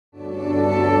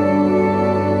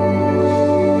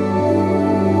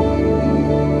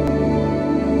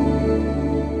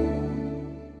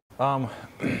Um,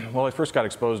 well, I first got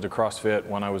exposed to CrossFit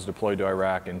when I was deployed to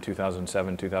Iraq in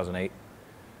 2007, 2008.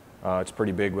 It's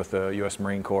pretty big with the U.S.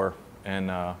 Marine Corps,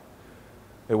 and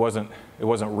it wasn't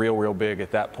real big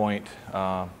at that point.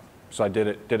 So I did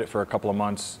it for a couple of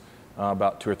months,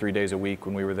 about 2 or 3 days a week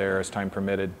when we were there as time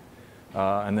permitted.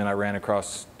 And then I ran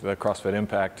across the CrossFit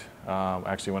Impact,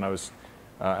 actually when I was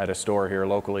at a store here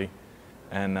locally.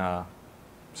 And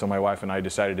so my wife and I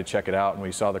decided to check it out, and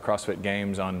we saw the CrossFit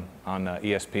Games on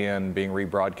ESPN being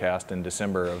rebroadcast in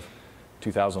December of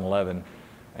 2011.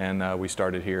 And we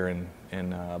started here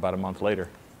in about a month later.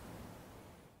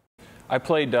 I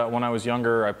played, when I was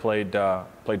younger, I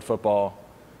played football,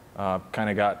 kind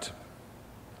of got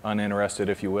uninterested,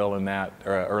 if you will, in that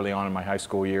early on in my high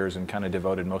school years, and kind of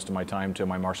devoted most of my time to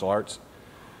my martial arts.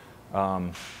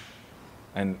 And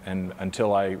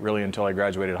until I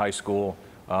graduated high school,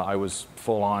 I was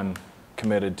full-on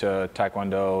committed to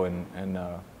Taekwondo and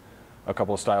a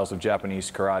couple of styles of Japanese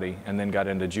karate, and then got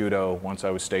into judo once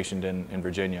I was stationed in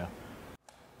Virginia.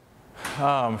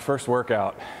 First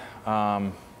workout.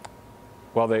 Well,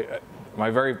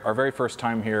 our very first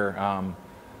time here,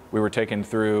 we were taken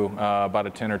through about a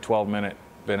 10 or 12 minute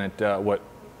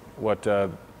what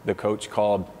the coach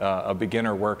called a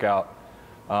beginner workout,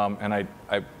 and I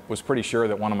was pretty sure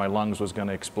that one of my lungs was going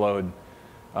to explode.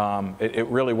 It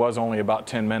really was only about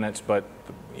 10 minutes, but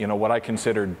you know, what I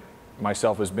considered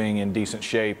myself as being in decent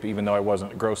shape, even though I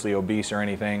wasn't grossly obese or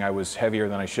anything, I was heavier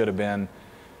than I should have been,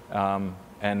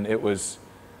 and it was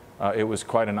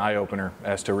quite an eye-opener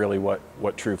as to really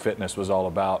what true fitness was all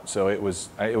about. So it was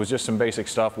just some basic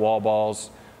stuff: wall balls,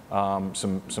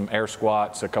 some air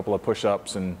squats, a couple of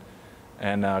push-ups, and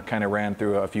kind of ran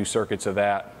through a few circuits of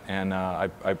that, and I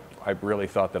really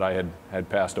thought that I had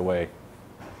passed away.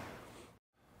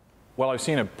 Well, I've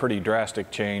seen a pretty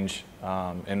drastic change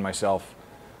in myself,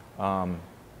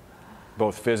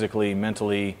 both physically,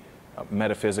 mentally,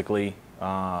 metaphysically.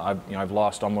 I've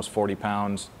lost almost 40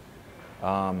 pounds.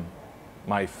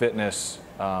 My fitness,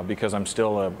 because I'm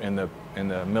still in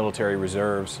the military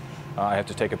reserves, I have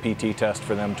to take a PT test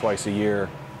for them twice a year.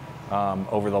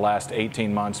 Over the last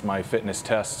 18 months, my fitness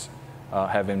tests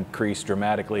have increased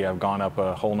dramatically. I've gone up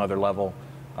a whole nother level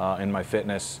in my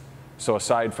fitness. So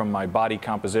aside from my body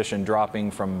composition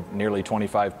dropping from nearly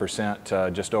 25%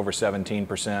 to just over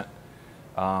 17%,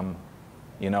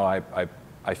 you know,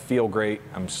 I feel great.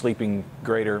 I'm sleeping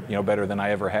greater, you know, better than I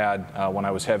ever had. When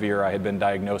I was heavier, I had been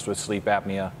diagnosed with sleep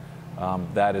apnea.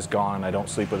 That is gone. I don't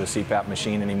sleep with a CPAP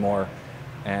machine anymore,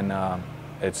 and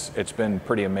it's been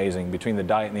pretty amazing. Between the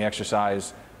diet and the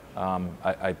exercise,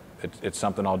 it's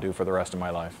something I'll do for the rest of my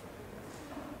life.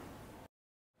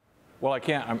 Well, I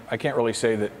can't really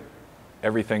say that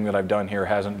everything that I've done here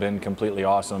hasn't been completely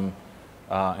awesome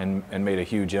and made a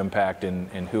huge impact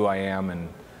in who I am and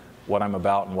what I'm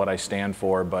about and what I stand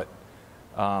for, but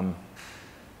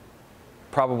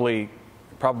probably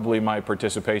my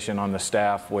participation on the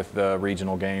staff with the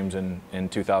regional games in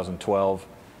 2012.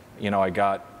 You know, I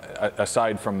got,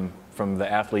 aside from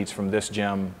the athletes from this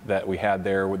gym that we had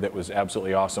there, that was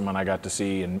absolutely awesome, and I got to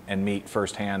see and meet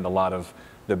firsthand a lot of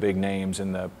the big names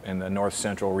in the North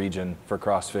Central region for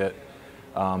CrossFit.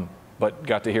 But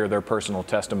got to hear their personal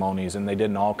testimonies, and they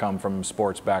didn't all come from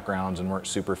sports backgrounds and weren't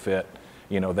super fit.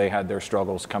 You know, they had their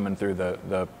struggles coming through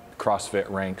the CrossFit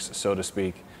ranks, so to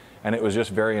speak. And it was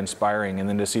just very inspiring. And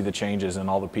then to see the changes in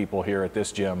all the people here at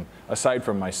this gym, aside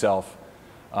from myself,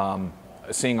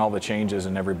 seeing all the changes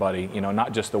in everybody, you know,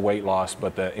 not just the weight loss,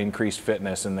 but the increased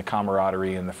fitness and the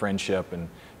camaraderie and the friendship, and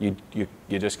you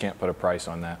just can't put a price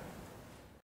on that.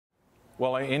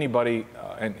 Well, anybody,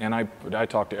 and I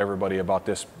talk to everybody about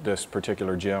this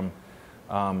particular gym.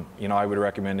 You know, I would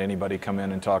recommend anybody come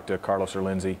in and talk to Carlos or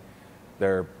Lindsay.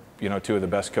 They're, you know, two of the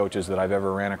best coaches that I've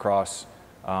ever ran across,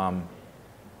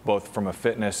 both from a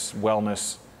fitness,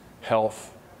 wellness,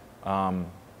 health,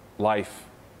 life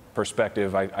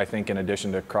perspective. I think in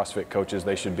addition to CrossFit coaches,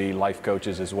 they should be life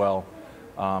coaches as well.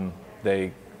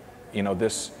 You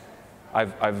know,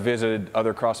 I've visited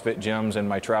other CrossFit gyms in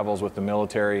my travels with the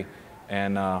military,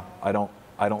 and I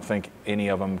don't think any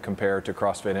of them compare to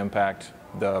CrossFit Impact.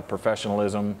 The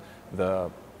professionalism,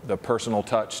 the personal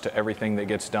touch to everything that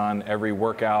gets done, every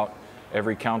workout,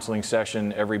 every counseling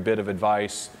session, every bit of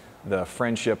advice, the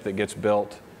friendship that gets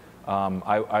built.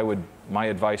 My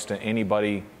advice to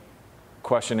anybody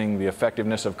questioning the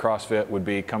effectiveness of CrossFit would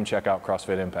be, come check out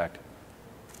CrossFit Impact.